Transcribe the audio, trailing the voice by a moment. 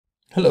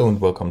Hello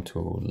and welcome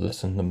to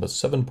lesson number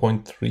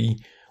 7.3.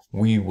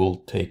 We will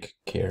take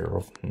care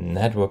of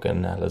network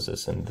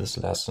analysis in this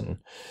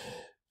lesson.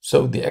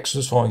 So the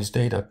exercise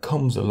data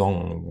comes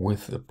along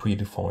with a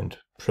predefined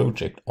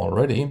project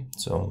already.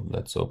 So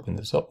let's open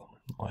this up.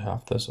 I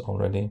have this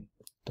already.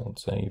 Don't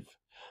save.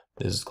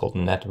 This is called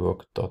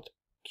network.qgz.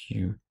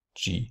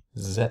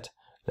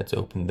 Let's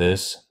open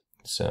this.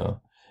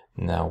 So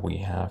now we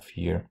have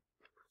here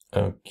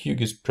a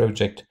QGIS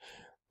project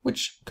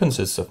which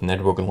consists of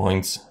network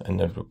lines and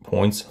network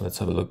points. Let's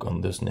have a look on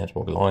this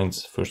network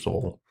lines. First of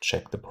all,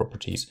 check the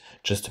properties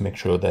just to make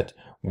sure that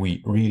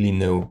we really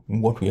know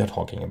what we are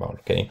talking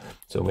about. Okay,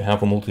 so we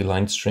have a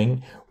multi-line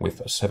string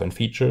with 7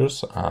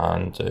 features,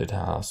 and it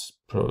has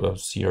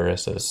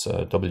CRS's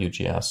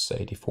WGS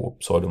 84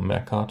 pseudo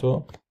Mercator.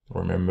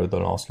 Remember the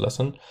last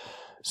lesson.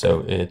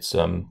 So it's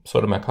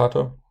pseudo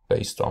Mercator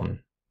based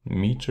on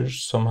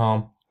meters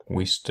somehow.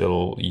 We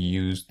still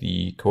use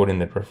the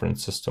coordinate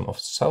reference system of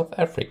South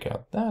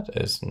Africa. That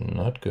is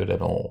not good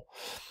at all.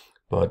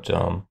 But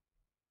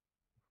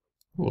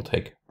we'll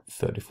take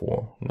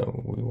 34.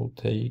 No, we will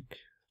take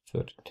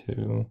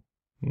 32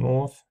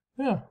 north.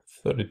 Yeah,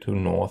 32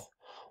 north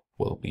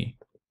will be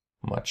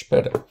much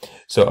better.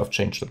 So I've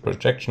changed the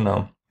projection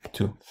now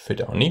to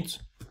fit our needs.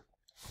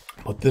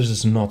 But this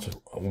is not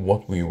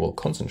what we will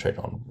concentrate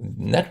on.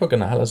 Network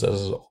analysis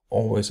is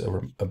always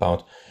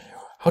about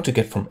how to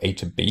get from A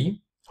to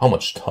B. How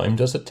much time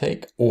does it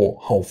take, or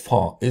how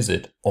far is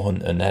it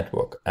on a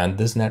network? And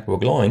this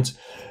network lines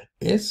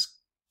is,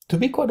 to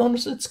be quite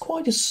honest, it's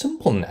quite a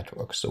simple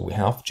network. So we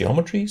have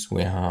geometries,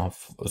 we have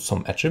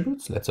some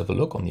attributes. Let's have a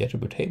look on the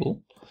attribute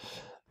table.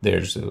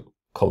 There's a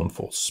column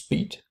for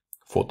speed,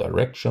 for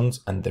directions,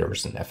 and there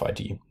is an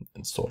FID,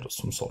 and sort of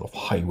some sort of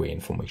highway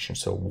information.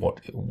 So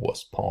what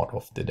was part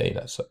of the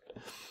data set?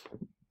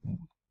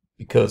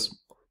 Because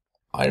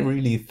I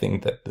really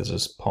think that this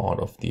is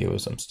part of the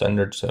OSM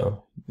standard.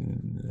 So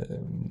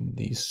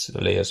these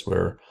layers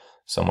were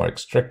somewhat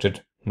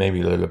extracted,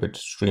 maybe a little bit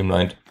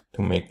streamlined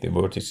to make the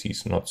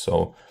vertices not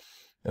so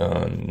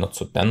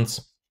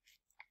dense.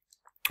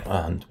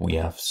 And we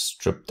have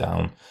stripped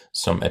down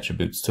some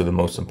attributes to the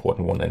most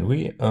important one. And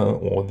we,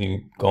 or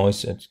the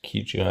guys at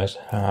QGIS,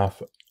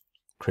 have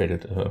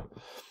created a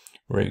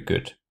very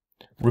good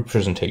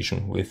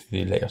representation with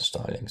the layer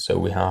styling. So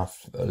we have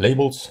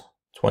labels.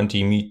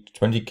 20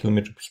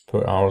 kilometers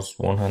per hour,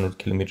 100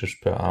 kilometers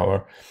per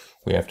hour.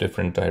 We have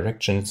different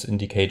directions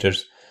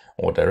indicators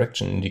or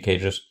direction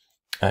indicators,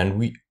 and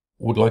we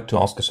would like to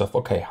ask ourselves,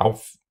 okay, how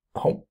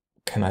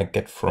can I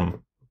get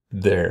from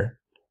there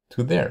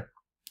to there?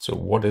 So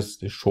what is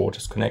the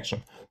shortest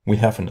connection? We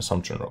have an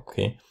assumption,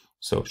 okay?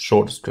 So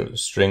shortest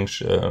string,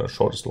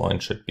 shortest line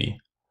should be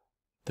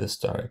this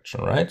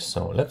direction, right?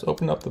 So let's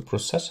open up the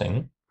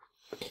processing,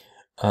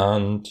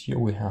 and here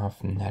we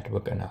have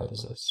network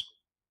analysis.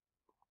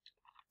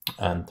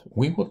 And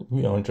we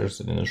are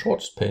interested in the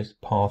shortest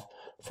path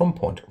from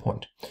point to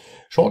point.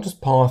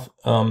 Shortest path,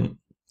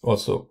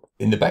 also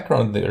in the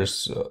background,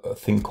 there's a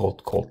thing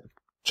called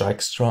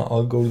Dijkstra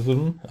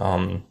algorithm.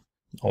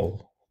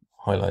 I'll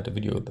highlight a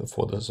video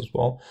for this as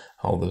well,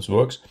 how this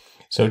works.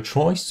 So it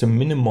tries to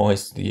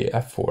minimize the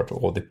effort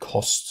or the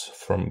costs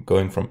from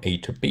going from A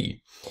to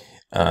B.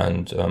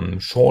 And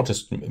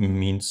shortest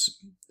means,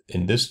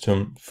 in this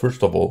term,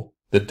 first of all,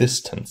 the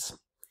distance.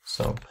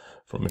 So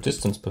from a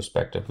distance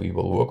perspective, we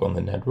will work on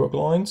the network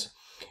lines.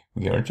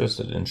 We are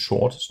interested in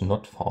shortest,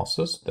 not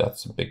fastest.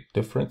 That's a big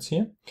difference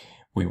here.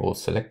 We will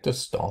select the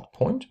start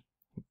point.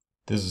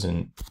 This is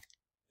an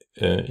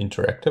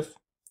interactive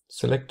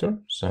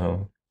selector,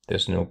 so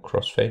there's no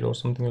crossfade or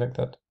something like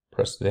that.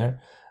 Press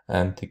there,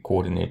 and the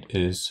coordinate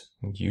is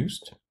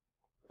used.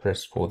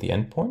 Press for the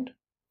endpoint.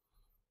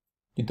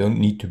 You don't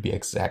need to be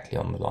exactly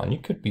on the line. You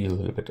could be a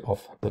little bit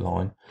off the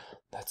line.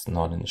 That's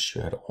not an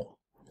issue at all.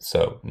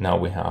 So now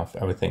we have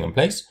everything in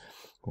place.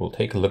 We'll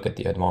take a look at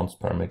the advanced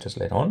parameters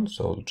later on.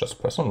 So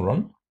just press on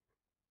run.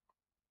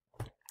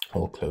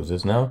 I'll close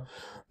this now.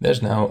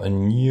 There's now a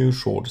new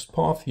shortest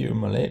path here in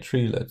my layer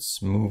tree. Let's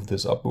move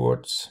this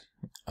upwards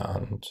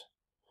and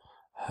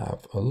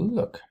have a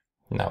look.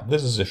 Now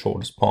this is the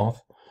shortest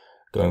path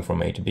going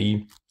from A to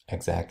B,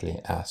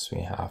 exactly as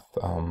we have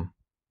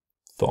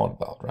thought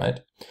about, right?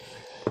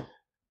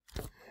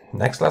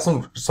 Next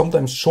lesson,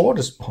 sometimes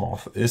shortest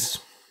path is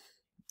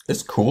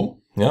cool.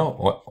 Yeah,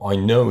 I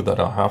know that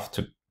I have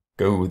to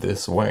go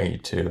this way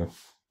to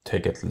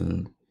take it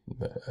to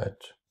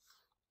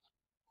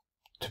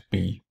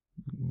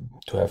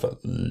have a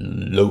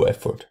low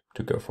effort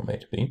to go from A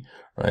to B,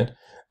 right?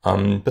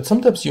 But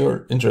sometimes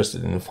you're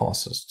interested in the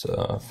fastest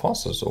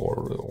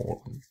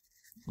or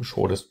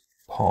shortest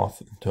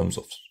path in terms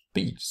of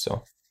speed.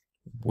 So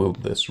will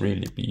this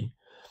really be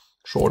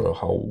shorter?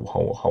 How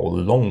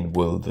long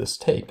will this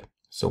take?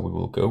 So we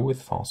will go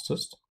with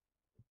fastest.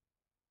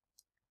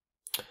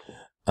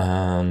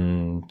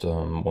 And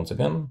once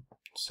again,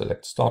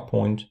 select start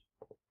point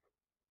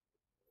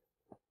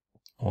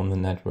on the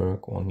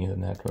network or near the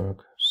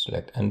network,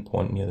 select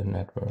endpoint near the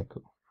network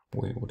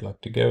we would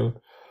like to go,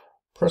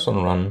 press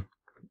on run,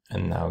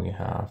 And now you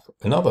have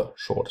another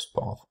shortest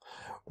path,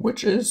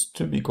 which is,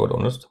 to be quite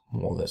honest,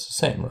 more or less the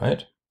same,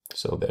 right?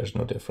 So there's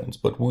no difference,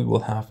 but we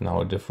will have now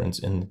a difference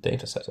in the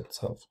data set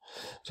itself.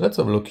 So let's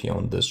have a look here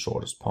on this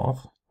shortest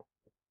path.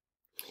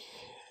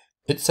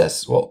 It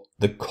says, well,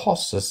 the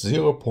cost is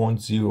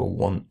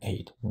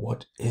 0.018.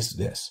 What is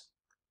this?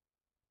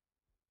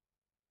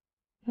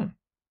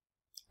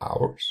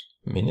 Hours?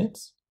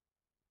 Minutes?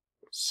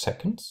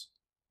 Seconds?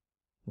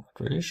 Not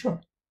really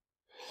sure.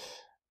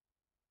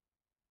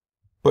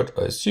 But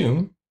I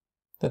assume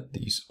that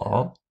these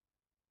are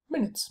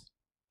minutes.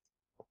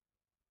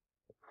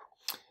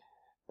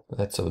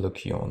 Let's have a look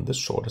here on this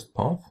shortest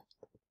path.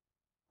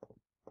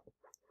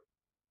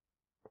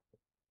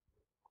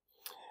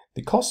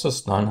 The cost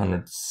is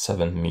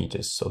 907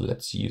 meters, so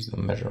let's use the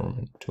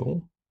measurement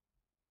tool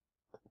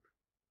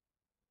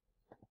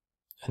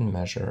and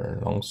measure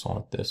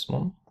alongside this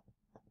one,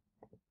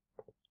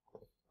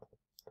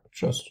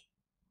 just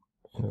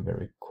in a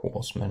very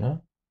coarse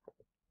manner.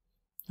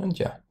 And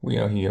yeah, we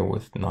are here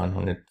with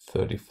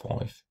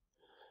 935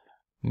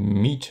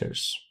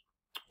 meters,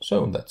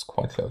 so that's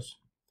quite close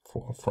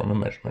from a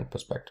measurement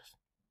perspective.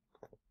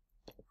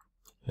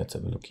 Let's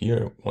have a look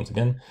here once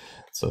again.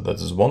 So that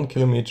is 1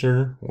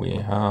 kilometer. We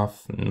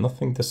have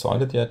nothing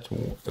decided yet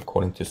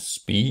according to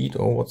speed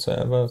or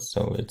whatsoever.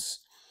 So it's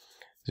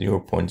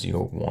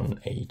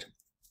 0.018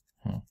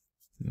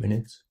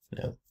 minutes.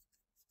 No,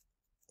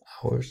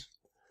 hours.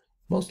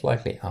 Most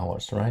likely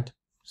hours, right?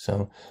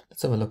 So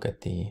let's have a look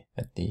at the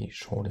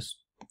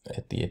advanced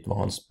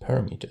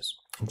parameters.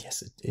 And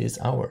yes, it is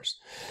hours.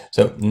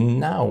 So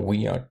now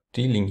we are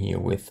dealing here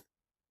with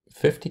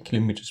 50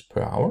 kilometers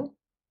per hour.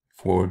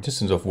 For a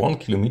distance of 1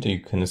 kilometer,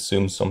 you can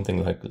assume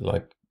something like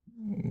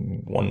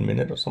 1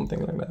 minute or something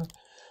like that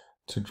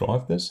to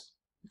drive this.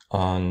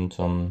 And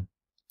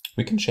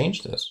we can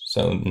change this.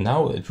 So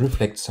now it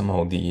reflects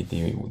somehow the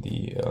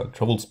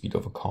travel speed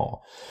of a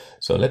car.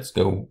 So let's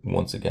go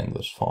once again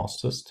with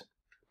fastest.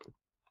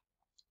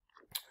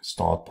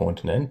 Start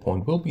point and end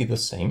point will be the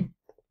same.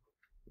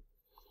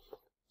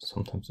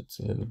 Sometimes it's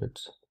a little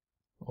bit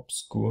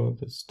obscure,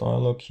 this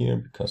dialog here,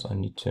 because I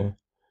need to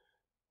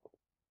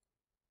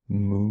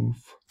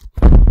move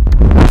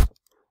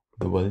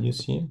the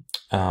values here.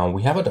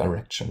 We have a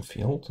direction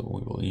field, so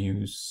we will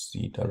use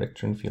the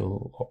direction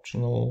field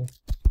optional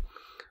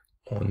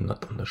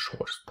not on the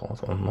shortest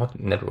path, on not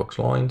network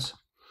lines.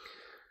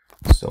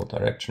 So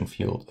direction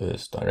field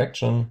is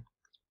direction.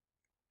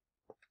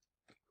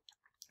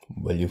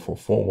 Value for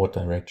forward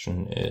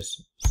direction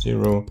is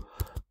 0,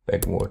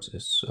 backwards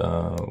is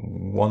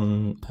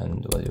 1,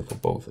 and the value for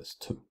both is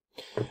 2.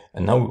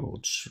 And now we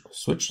will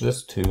switch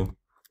this to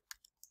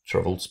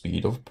travel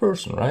speed of a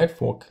person, right?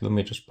 4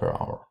 kilometers per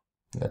hour.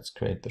 Let's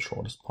create the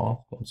shortest path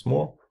once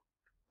more.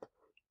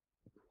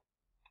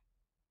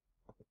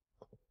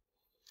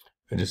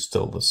 It is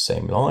still the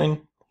same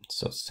line,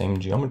 so same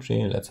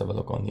geometry. Let's have a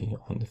look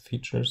on the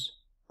features.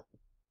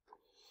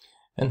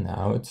 And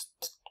now it's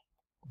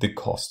the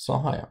costs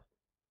are higher.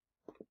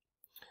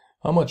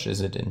 How much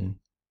is it in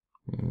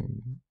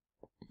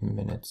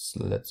minutes?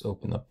 Let's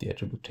open up the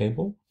attribute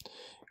table.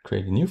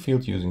 Create a new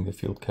field using the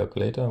field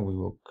calculator. We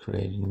will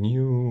create a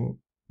new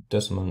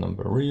decimal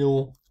number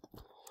real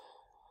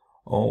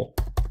all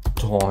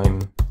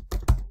time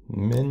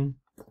min,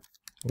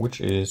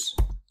 which is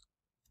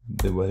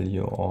the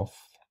value of,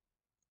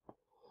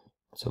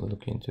 let's have a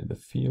look into the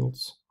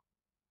fields,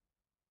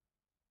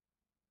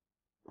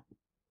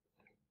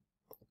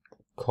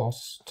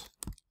 cost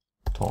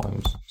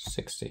times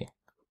 60.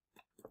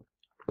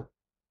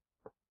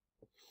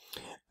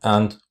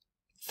 And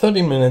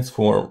 30 minutes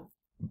for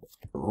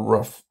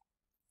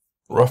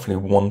roughly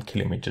 1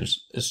 kilometer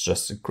is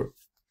just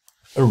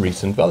a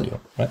recent value,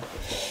 right?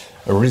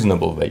 A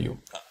reasonable value.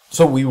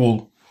 So we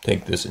will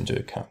take this into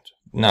account.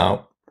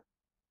 Now,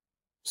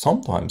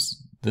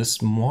 sometimes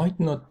this might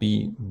not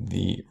be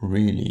the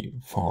really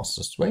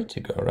fastest way to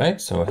go, right?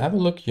 So have a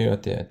look here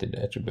at the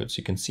attributes.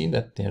 You can see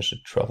that there's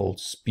a travel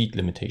speed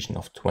limitation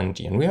of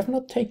 20, and we have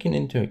not taken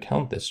into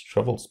account this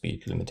travel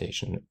speed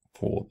limitation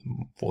for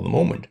the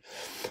moment,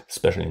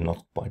 especially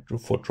not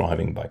for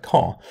driving by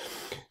car.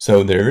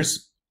 So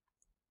there's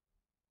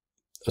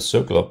a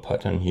circular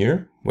pattern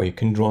here where you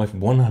can drive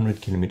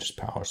 100 kilometers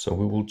per hour. So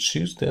we will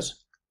choose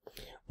this.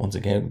 Once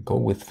again, go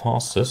with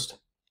fastest.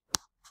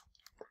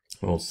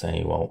 We'll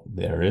say, well,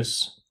 there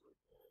is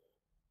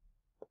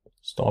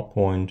start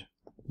point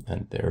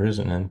and there is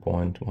an end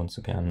point once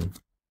again,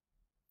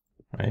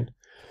 right?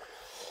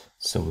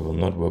 So we will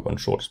not work on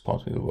shortest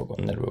path, we will work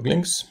on network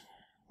links.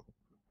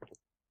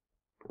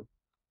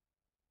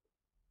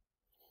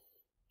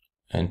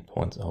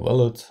 Endpoints are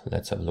valid.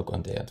 Let's have a look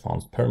on the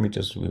advanced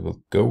parameters. We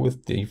will go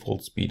with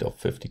default speed of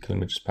 50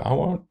 kilometers per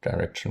hour.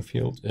 Direction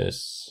field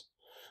is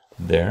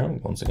there.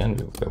 Once again,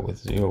 we will go with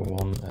 0,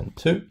 1, and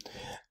 2.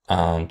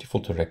 And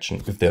default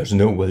direction, if there's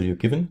no value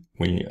given,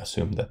 we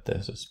assume that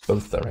this is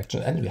both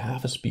directions, and we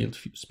have a speed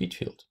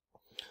field.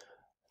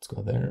 Let's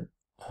go there,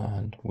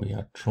 and we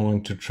are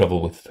trying to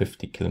travel with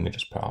 50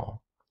 kilometers per hour.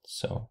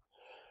 So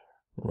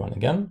run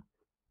again.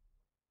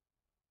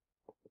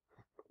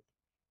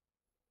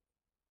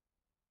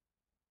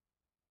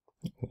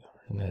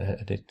 in the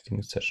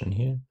editing session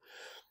here.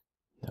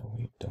 No,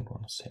 we don't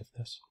want to save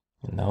this.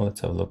 And now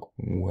let's have a look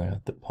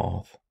where the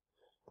path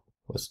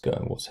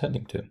was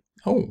heading to.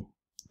 Oh,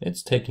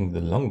 it's taking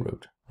the long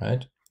route,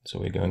 right? So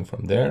we're going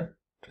from there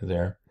to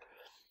there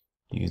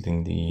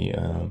using the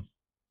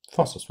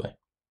fastest way.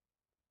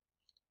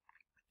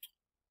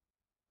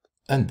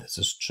 And this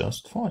is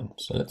just fine.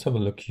 So let's have a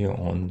look here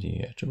on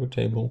the attribute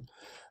table.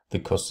 The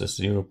cost is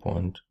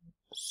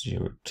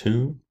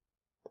 0.02.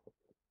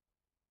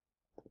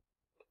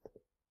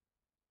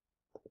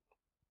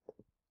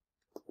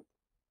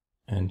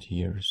 And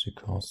here is the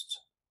cost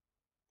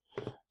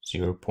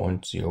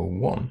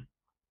 0.01,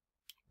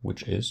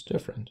 which is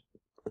different.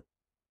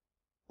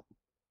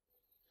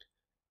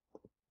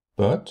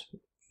 But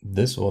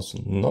this was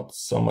not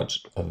so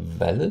much a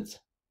valid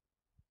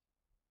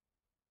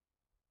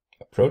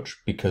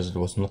approach because it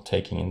was not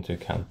taking into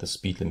account the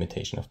speed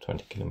limitation of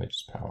 20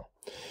 kilometers per hour.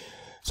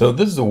 So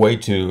this is a way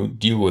to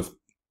deal with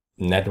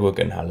network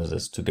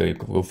analysis to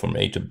go from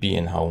A to B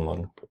and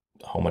how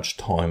much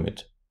time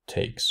it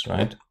takes,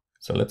 right?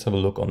 So let's have a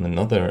look on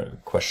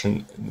another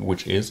question,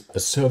 which is a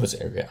service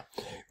area.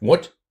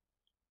 What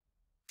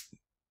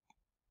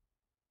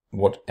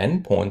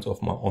endpoints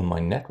on my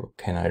network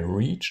can I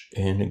reach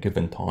in a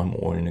given time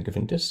or in a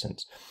given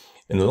distance?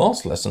 In the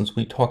last lessons,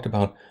 we talked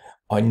about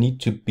I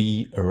need to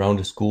be around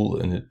a school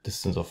in a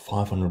distance of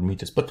 500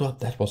 meters, but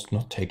that was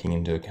not taking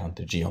into account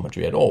the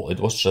geometry at all. It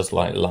was just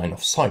like line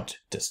of sight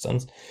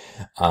distance.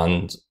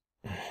 And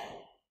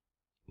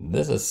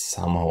this is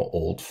somehow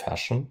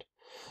old-fashioned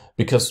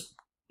because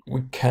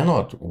we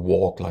cannot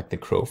walk like the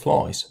crow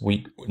flies.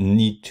 We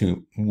need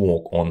to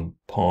walk on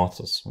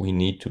paths. We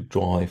need to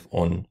drive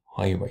on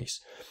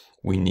highways.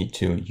 We need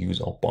to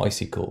use our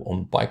bicycle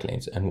on bike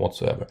lanes and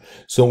whatsoever.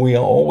 So we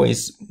are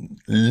always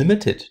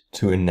limited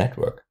to a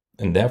network.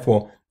 And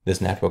therefore, this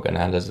network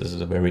analysis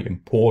is a very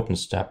important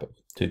step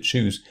to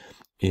choose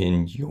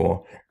in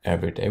your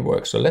everyday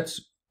work. So let's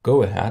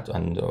go ahead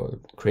and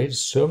create a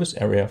service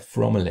area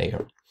from a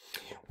layer.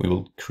 We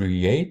will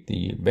create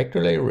the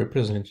vector layer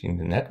representing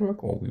the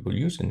network, or we will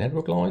use the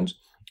network lines,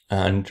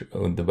 and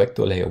the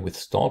vector layer with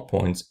start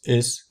points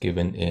is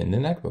given in the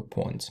network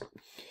points.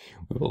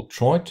 We will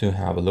try to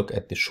have a look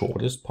at the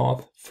shortest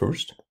path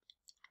first.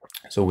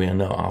 So we are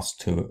now asked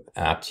to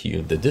add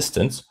here the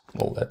distance.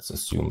 Well, let's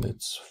assume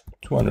it's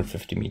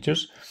 250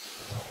 meters.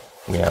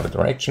 We have a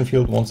direction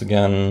field once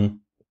again.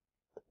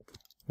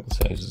 We'll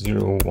say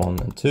 0, 1,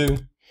 and 2.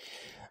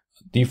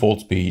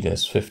 Default speed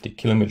is 50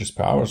 kilometers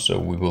per hour. So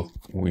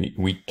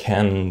we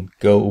can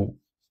go.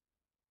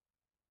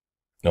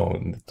 No,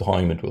 the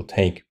time it will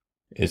take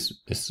is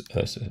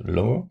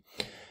lower.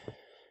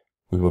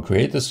 We will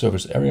create the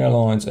service area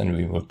lines, and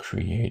we will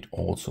create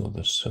also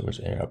the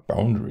service area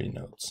boundary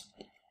nodes.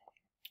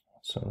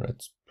 So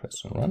let's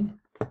press and run.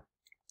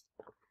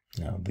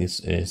 Now this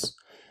is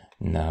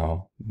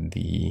now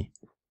the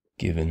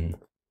given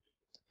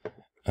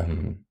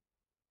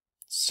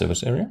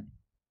service area.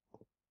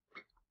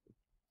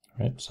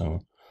 Right,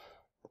 so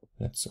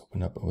let's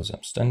open up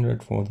OSM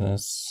standard for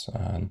this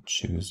and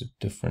choose a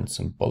different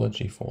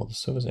symbology for the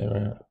service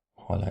area,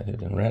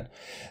 highlighted in red.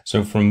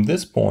 So from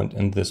this point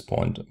and this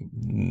point,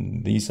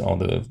 these are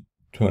the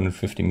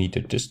 250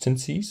 meter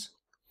distances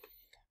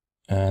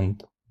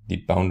and the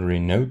boundary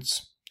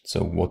nodes.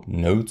 So what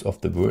nodes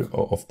of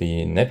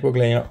the network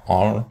layer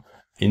are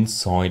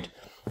inside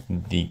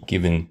the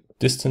given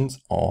distance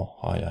are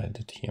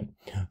highlighted here.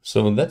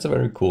 So that's a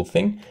very cool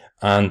thing,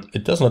 and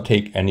it does not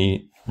take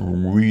any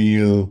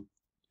real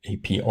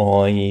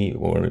API,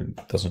 or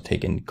it doesn't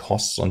take any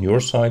costs on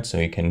your side, so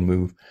you can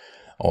move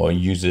or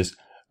use this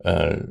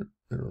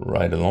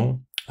right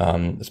along,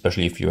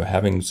 especially if you're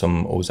having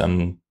some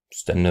OSM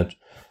standard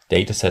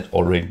data set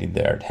already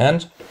there at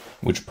hand,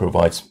 which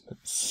provides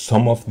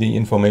some of the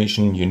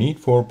information you need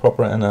for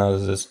proper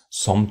analysis.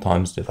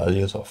 Sometimes the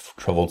values of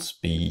travel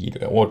speed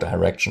or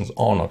directions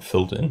are not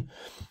filled in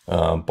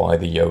by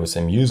the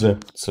OSM user.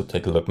 So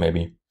take a look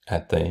maybe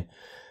at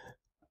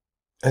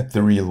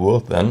the real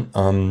world then.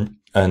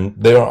 And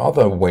there are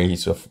other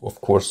ways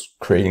of course,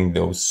 creating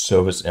those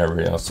service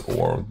areas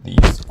or these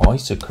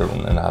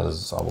isochrone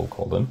analysis, I will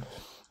call them.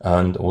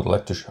 And I would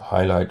like to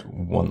highlight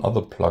one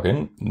other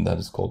plugin that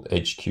is called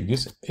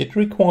QGIS. It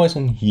requires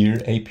an here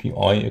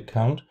API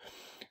account.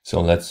 So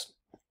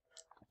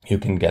you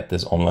can get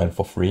this online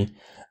for free.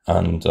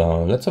 And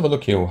let's have a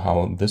look here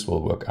how this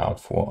will work out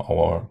for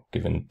our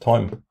given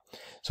time.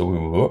 So we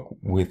will work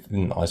with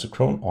an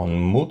isochrone on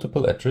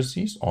multiple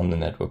addresses on the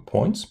network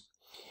points.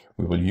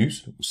 We will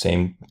use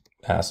same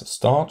as a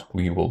start.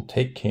 We will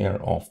take care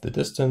of the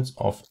distance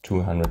of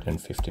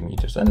 250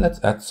 meters. And let's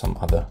add some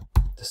other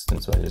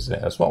distance values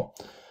there as well.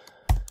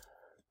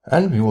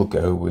 And we will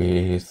go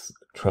with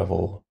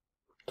travel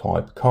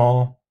type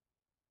car.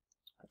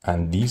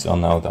 And these are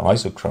now the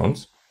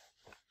isochrones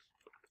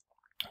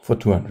for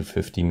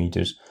 250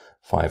 meters,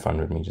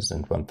 500 meters,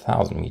 and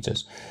 1000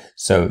 meters.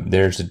 So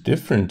there's a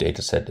different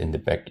data set in the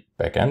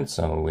back end.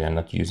 So we are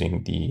not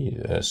using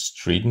the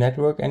street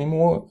network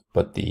anymore,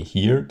 but the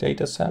here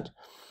data set.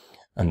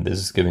 and this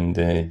is giving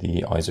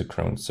the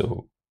isochrones.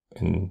 So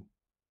in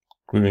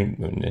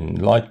green, in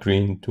light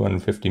green,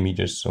 250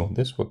 meters. So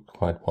this worked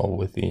quite well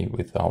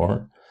with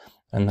our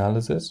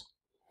analysis.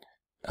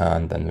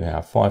 And then we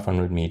have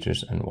 500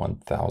 meters and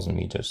 1000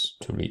 meters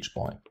to reach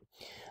by.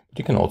 But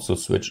you can also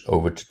switch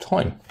over to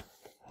time.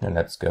 And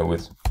let's go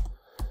with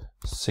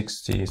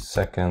 60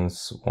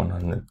 seconds,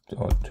 100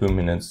 or 2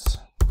 minutes,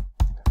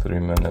 3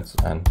 minutes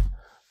and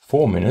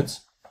 4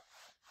 minutes.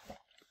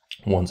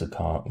 Once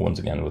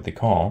again with the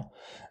car.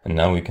 And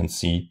now we can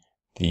see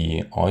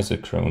the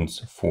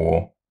isochrones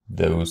for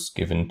those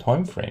given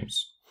time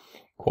frames.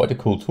 Quite a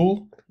cool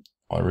tool.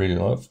 I really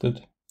loved it.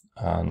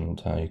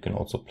 And you can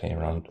also play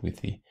around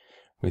with the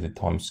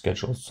time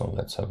schedule. So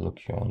let's have a look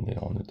here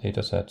on the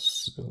data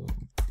sets.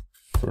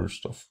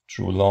 1st of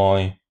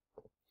July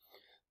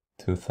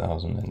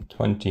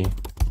 2020,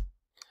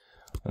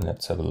 and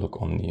let's have a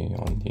look on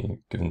the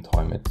given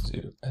time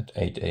at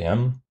 8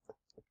 AM.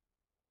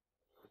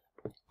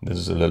 This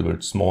is a little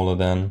bit smaller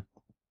than,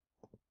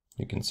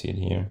 you can see it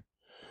here.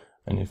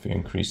 And if we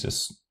increase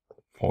this,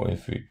 or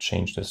if we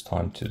change this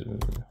time to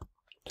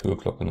 2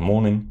 o'clock in the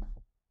morning,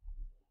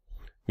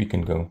 we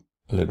can go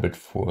a little bit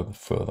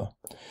further.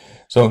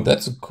 So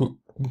that's a cool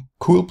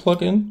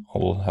plugin. I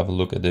will have a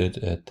look at it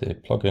at the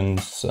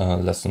plugins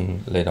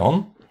lesson later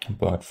on.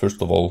 But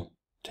first of all,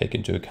 take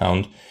into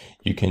account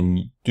you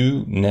can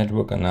do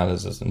network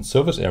analysis and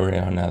surface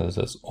area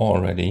analysis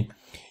already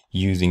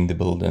using the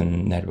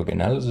built-in network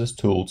analysis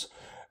tools,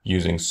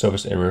 using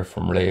surface area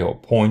from layer or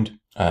point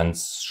and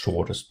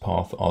shortest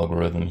path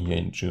algorithm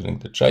here, choosing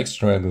the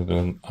GIS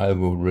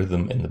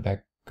algorithm in the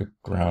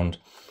background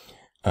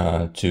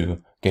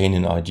to gain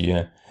an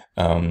idea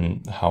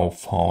how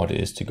far it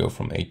is to go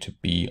from A to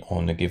B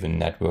on a given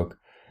network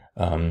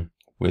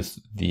with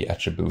the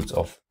attributes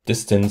of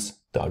distance,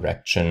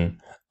 direction,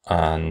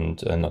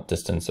 and not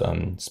distance,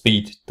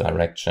 speed,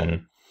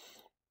 direction,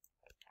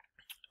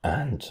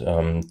 and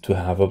to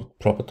have a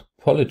proper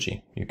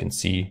topology. You can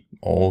see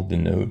all the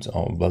nodes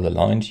are well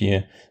aligned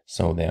here,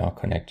 so they are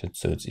connected,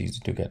 so it's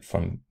easy to get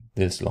from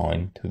this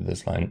line to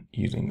this line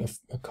using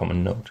a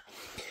common node.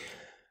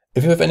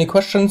 If you have any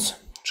questions,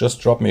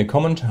 just drop me a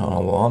comment and I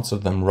will answer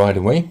them right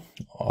away.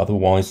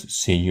 Otherwise,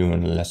 see you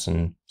in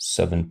lesson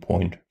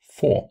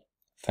 7.4.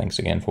 Thanks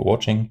again for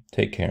watching,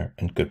 take care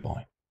and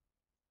goodbye.